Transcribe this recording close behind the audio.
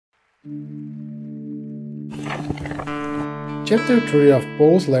Chapter 3 of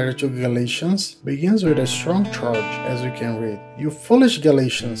Paul's letter to Galatians begins with a strong charge, as we can read. You foolish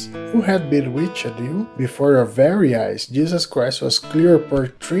Galatians, who had bewitched you? Before your very eyes, Jesus Christ was clearly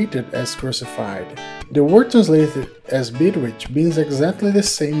portrayed as crucified. The word translated as bewitched means exactly the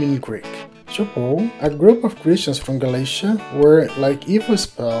same in Greek. To Paul, a group of Christians from Galatia were like evil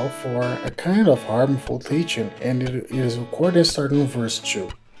spell for a kind of harmful teaching, and it is recorded starting in verse 2.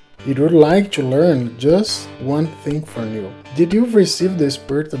 It would like to learn just one thing from you. Did you receive the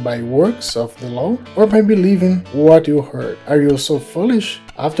Spirit by works of the law, or by believing what you heard? Are you so foolish?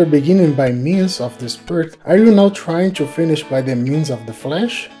 After beginning by means of the Spirit, are you now trying to finish by the means of the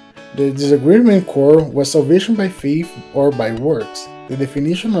flesh? The disagreement core was salvation by faith or by works. The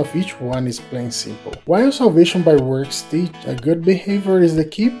definition of each one is plain simple. While salvation by works teach a good behavior is the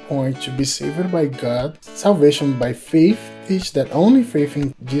key point to be saved by God, salvation by faith teach that only faith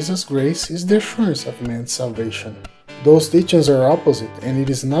in Jesus' grace is the assurance of man's salvation. Those teachings are opposite, and it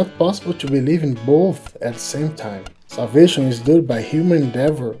is not possible to believe in both at the same time. Salvation is done by human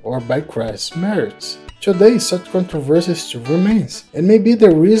endeavor or by Christ's merits. Today, such controversy still remains, and maybe the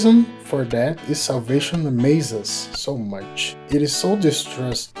reason for that is salvation amazes us so much. It is so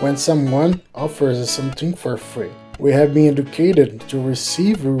distrust when someone offers us something for free. We have been educated to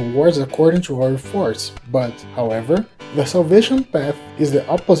receive rewards according to our efforts, but, however, the salvation path is the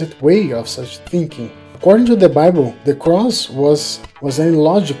opposite way of such thinking. According to the Bible, the cross was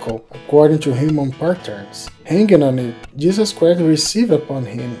illogical according to human patterns. Hanging on it, Jesus Christ received upon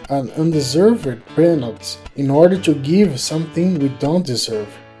him an undeserved penalty in order to give something we don't deserve.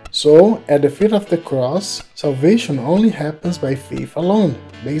 So, at the feet of the cross, salvation only happens by faith alone,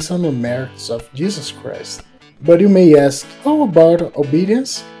 based on the merits of Jesus Christ. But you may ask, how about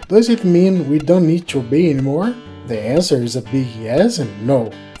obedience? Does it mean we don't need to obey anymore? The answer is a big yes and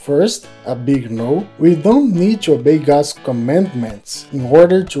no. First, a big no. We don't need to obey God's commandments in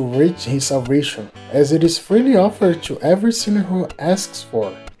order to reach His salvation, as it is freely offered to every sinner who asks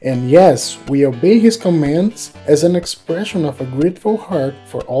for. And yes, we obey His commands as an expression of a grateful heart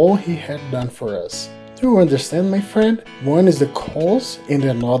for all He had done for us. Do you understand, my friend? One is the cause and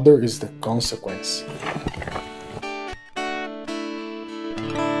another is the consequence.